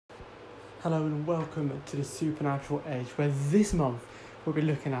Hello and welcome to the Supernatural Age, where this month we'll be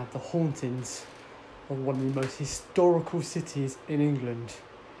looking at the hauntings of one of the most historical cities in England,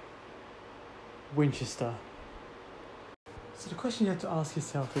 Winchester. So the question you have to ask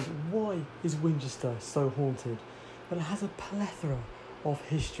yourself is, why is Winchester so haunted? Well, it has a plethora of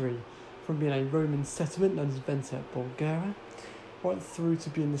history, from being a Roman settlement known as Venta, Bulgaria, right through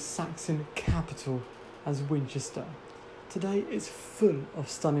to being the Saxon capital as Winchester. Today it's full of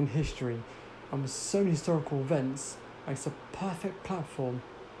stunning history, and with so many historical events, makes a perfect platform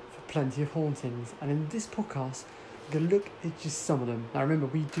for plenty of hauntings. And in this podcast, we're going to look at just some of them. Now remember,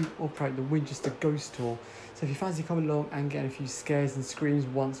 we do operate the Winchester Ghost Tour, so if you fancy coming along and getting a few scares and screams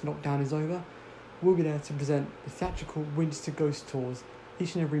once lockdown is over, we'll be there to present the theatrical Winchester Ghost Tours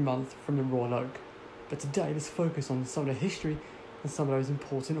each and every month from the Royal Oak. But today, let's focus on some of the history and some of those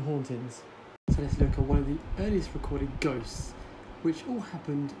important hauntings. So let's look at one of the earliest recorded ghosts, which all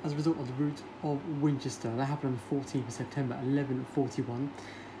happened as a result of the route of Winchester. That happened on the 14th of September 1141,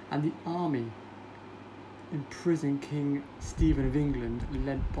 and the army imprisoned King Stephen of England,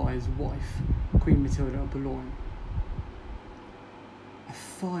 led by his wife, Queen Matilda of Boulogne. A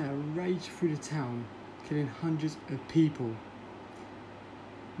fire raged through the town, killing hundreds of people.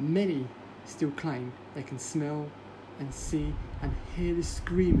 Many still claim they can smell and see and hear the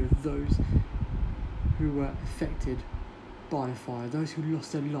scream of those who were affected by a fire, those who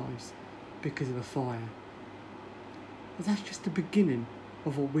lost their lives because of a fire. But that's just the beginning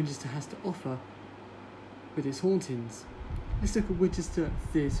of what Winchester has to offer with its hauntings. Let's look at Winchester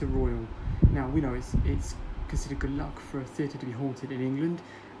Theatre Royal. Now we know it's considered good luck for a theatre to be haunted in England,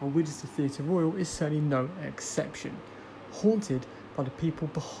 and Winchester Theatre Royal is certainly no exception. Haunted by the people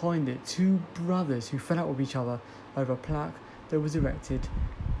behind it, two brothers who fell out with each other over a plaque that was erected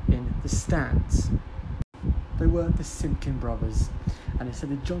in the stands. They were the Simpkin brothers, and it's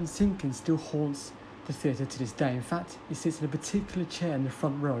said that John Simpkin still haunts the theatre to this day. In fact, he sits in a particular chair in the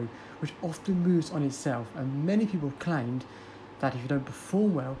front row, which often moves on itself, and many people have claimed that if you don't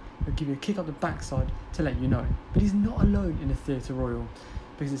perform well, he'll give you a kick up the backside to let you know. But he's not alone in the Theatre Royal,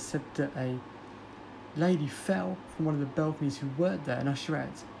 because it's said that a lady fell from one of the balconies who worked there, an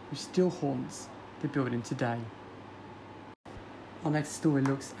usherette, who still haunts the building today. Our next story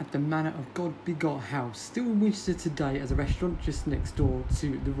looks at the Manor of God Begot House, still in Winchester today as a restaurant just next door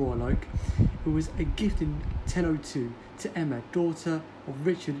to the Royal Oak, who was a gift in 1002 to Emma, daughter of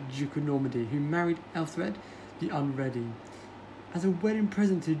Richard, Duke of Normandy, who married Ethelred the Unready. As a wedding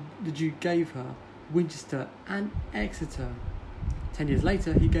present the Duke gave her Winchester and Exeter. 10 years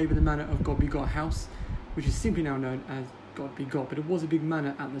later, he gave her the Manor of God Begot House, which is simply now known as God Begot, but it was a big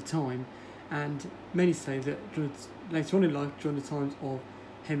manor at the time, and many say that later on in life, during the times of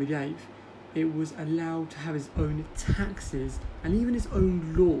Henry VIII, it was allowed to have its own taxes and even its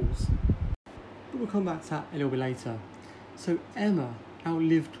own laws. But we'll come back to that a little bit later. So Emma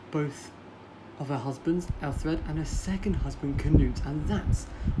outlived both of her husbands, Ethelred, and her second husband, Canute, and that's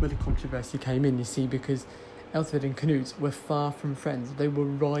where the controversy came in, you see, because Ethelred and Canute were far from friends. They were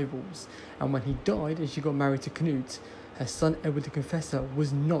rivals, and when he died and she got married to Canute, her son Edward the Confessor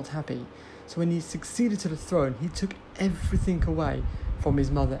was not happy. So when he succeeded to the throne, he took everything away from his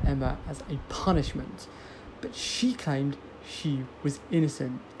mother Emma as a punishment. But she claimed she was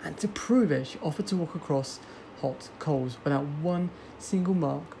innocent, and to prove it, she offered to walk across hot coals without one single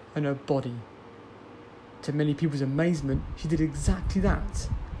mark on her body. To many people's amazement, she did exactly that,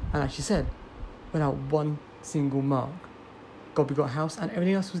 and as she said, without one single mark. God Begot House and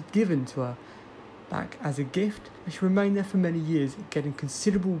everything else was given to her back as a gift, and she remained there for many years, getting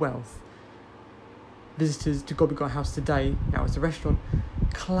considerable wealth. Visitors to God Begot House today, now as a restaurant,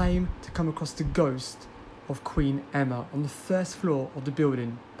 claim to come across the ghost of Queen Emma on the first floor of the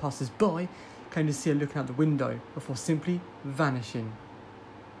building. Passers-by came to see her looking out the window before simply vanishing.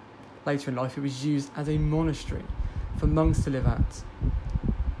 Later in life, it was used as a monastery for monks to live at,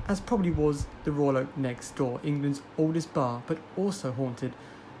 as probably was the Royal Oak next door, England's oldest bar, but also haunted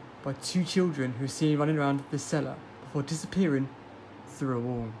by two children who were seen running around the cellar before disappearing through a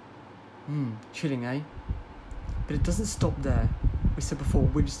wall. Chilling, eh? But it doesn't stop there. We said before,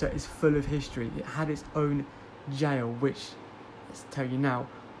 Winchester is full of history. It had its own jail, which, let's tell you now,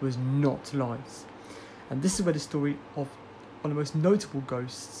 was not lights. And this is where the story of one of the most notable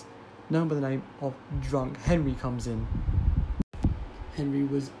ghosts, known by the name of Drunk Henry, comes in. Henry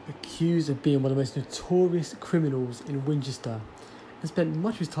was accused of being one of the most notorious criminals in Winchester, and spent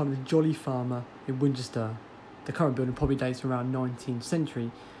much of his time as a jolly farmer in Winchester. The current building probably dates from around 19th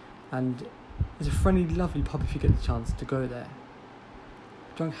century, and it's a friendly, lovely pub if you get the chance to go there.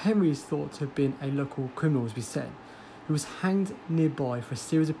 Drunk Henry is thought to have been a local criminal, as we said, who He was hanged nearby for a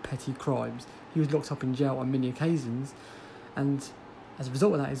series of petty crimes. He was locked up in jail on many occasions, and as a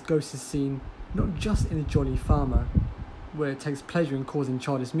result of that, his ghost is seen not just in the Jolly Farmer, where it takes pleasure in causing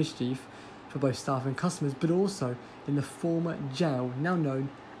childish mischief for both staff and customers, but also in the former jail, now known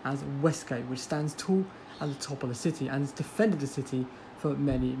as Westgate, which stands tall at the top of the city and has defended the city for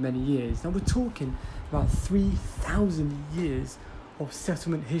many, many years. Now we're talking about 3,000 years of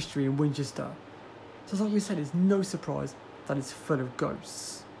settlement history in Winchester. So like we said, it's no surprise that it's full of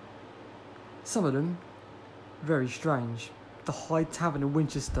ghosts. Some of them very strange. The Hyde Tavern in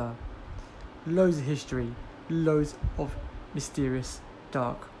Winchester. Loads of history, loads of mysterious,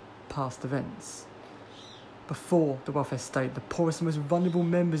 dark past events. Before the welfare state, the poorest and most vulnerable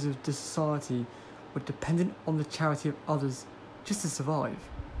members of the society were dependent on the charity of others just to survive.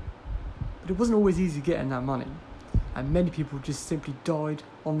 But it wasn't always easy getting that money, and many people just simply died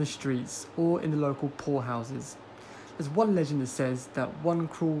on the streets or in the local poorhouses. There's one legend that says that one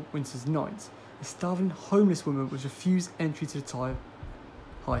cruel winter's night, a starving homeless woman was refused entry to the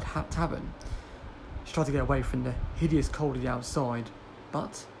Hyde Tavern. She tried to get away from the hideous cold of the outside,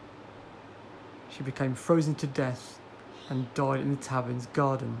 but she became frozen to death and died in the tavern's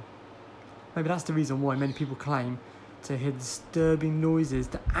garden. Maybe that's the reason why many people claim to hear the disturbing noises,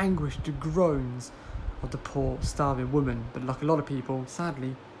 the anguish, the groans of the poor, starving woman. But like a lot of people,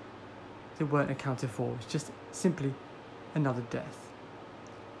 sadly, they weren't accounted for. It's just simply another death.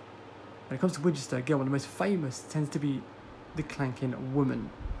 When it comes to Winchester, again, one of the most famous tends to be the Clanking Woman.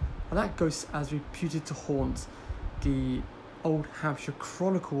 And that ghost is reputed to haunt the Old Hampshire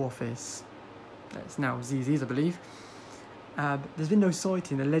Chronicle office. It's now ZZ's, I believe. There's been no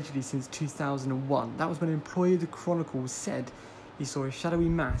sighting allegedly since 2001. That was when an employee of the Chronicle said he saw a shadowy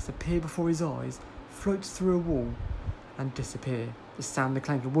mass appear before his eyes, float through a wall and disappear. The sound of the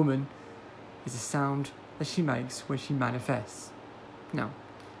Clanking Woman is the sound that she makes when she manifests. Now,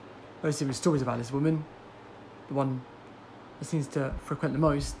 most different stories about this woman. The one that seems to frequent the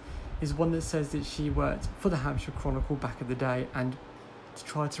most is one that says that she worked for the Hampshire Chronicle back in the day and to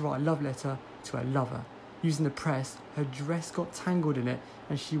try to write a love letter to her lover. Using the press, her dress got tangled in it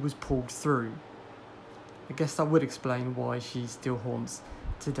and she was pulled through. I guess that would explain why she still haunts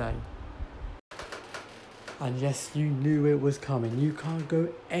today. And yes, you knew it was coming. You can't go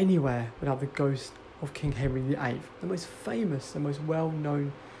anywhere without the ghost of King Henry VIII, the most famous and most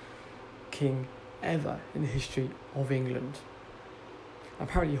well-known king ever in the history of England.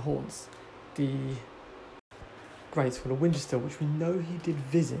 Apparently haunts the Great Hall of Winchester, which we know he did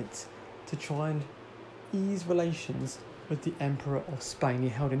visit to try and ease relations with the Emperor of Spain. He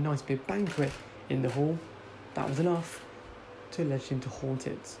held a nice big banquet in the hall. That was enough to allege him to haunt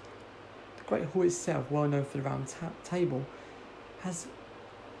it. The Great Hall itself, well known for the Round Table, has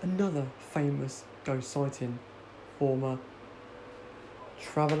another famous ghost sighting. Former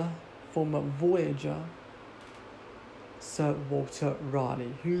traveller, former voyager, Sir Walter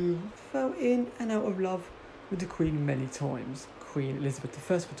Raleigh, who fell in and out of love with the Queen many times. Queen Elizabeth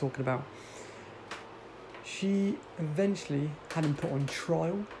I we're talking about. She eventually had him put on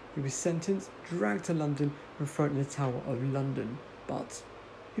trial. He was sentenced, dragged to London and thrown in the Tower of London. But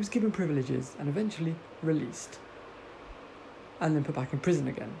he was given privileges and eventually released. And then put back in prison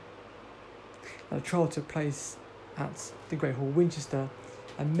again. Now, the trial took place at the Great Hall of Winchester,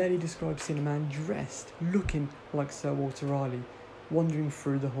 and many describe seeing a man dressed, looking like Sir Walter Raleigh, wandering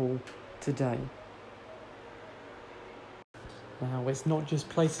through the hall today. Now, it's not just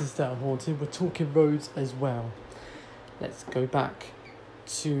places that are haunted, we're talking roads as well. Let's go back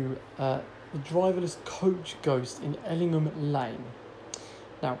to the driverless coach ghost in Ellingham Lane.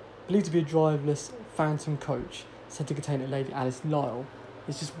 Now, believed to be a driverless phantom coach said to contain a Lady Alice Lisle,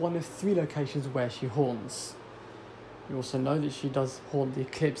 is just one of 3 locations where she haunts. We also know that she does haunt the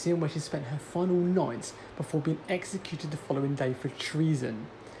Eclipse Inn, where she spent her final nights before being executed the following day for treason.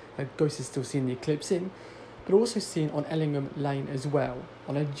 Her ghost is still seen in the Eclipse Inn, but also seen on Ellingham Lane as well,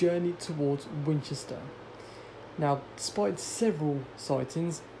 on a journey towards Winchester. Now, despite several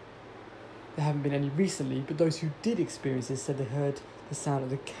sightings, there haven't been any recently, but those who did experience this said they heard the sound of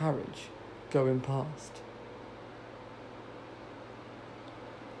the carriage going past.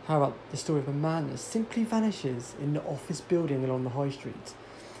 How about the story of a man that simply vanishes in the office building along the high street?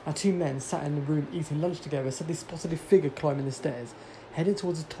 Now, 2 men sat in the room eating lunch together said they spotted a figure climbing the stairs, heading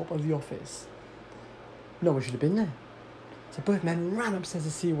towards the top of the office. No one should have been there. So both men ran upstairs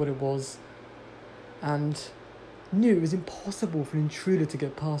to see what it was and knew it was impossible for an intruder to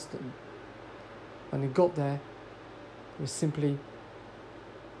get past them. When they got there, there was simply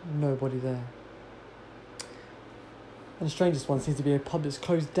nobody there. And the strangest one seems to be a pub that's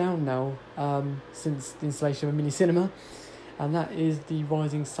closed down now since the installation of a mini cinema, and that is the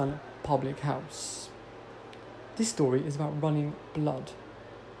Rising Sun Public House. This story is about running blood.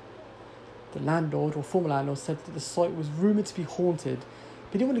 The landlord, or former landlord, said that the site was rumoured to be haunted,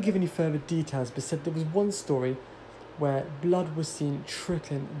 but he didn't want to give any further details, but said there was one story where blood was seen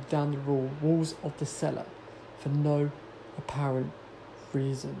trickling down the walls of the cellar for no apparent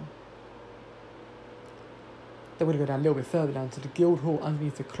reason. They would go down a little bit further down to the Guildhall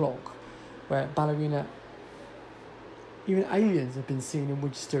underneath the clock, where ballerina, even aliens have been seen in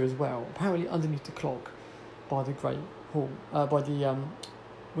Winchester as well, apparently underneath the clock by the Great Hall, by the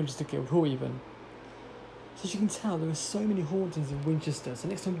Winchester Guildhall even. So as you can tell, there are so many hauntings in Winchester, so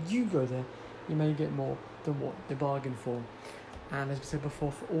next time you go there, you may get more than what they bargained for. And as we said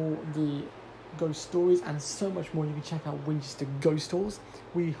before, for all the ghost stories and so much more, you can check out Winchester Ghost Tours.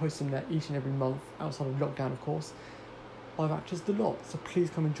 We host them there each and every month, outside of lockdown of course. I've accessed a lot, so please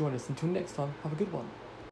come and join us. Until next time, have a good one.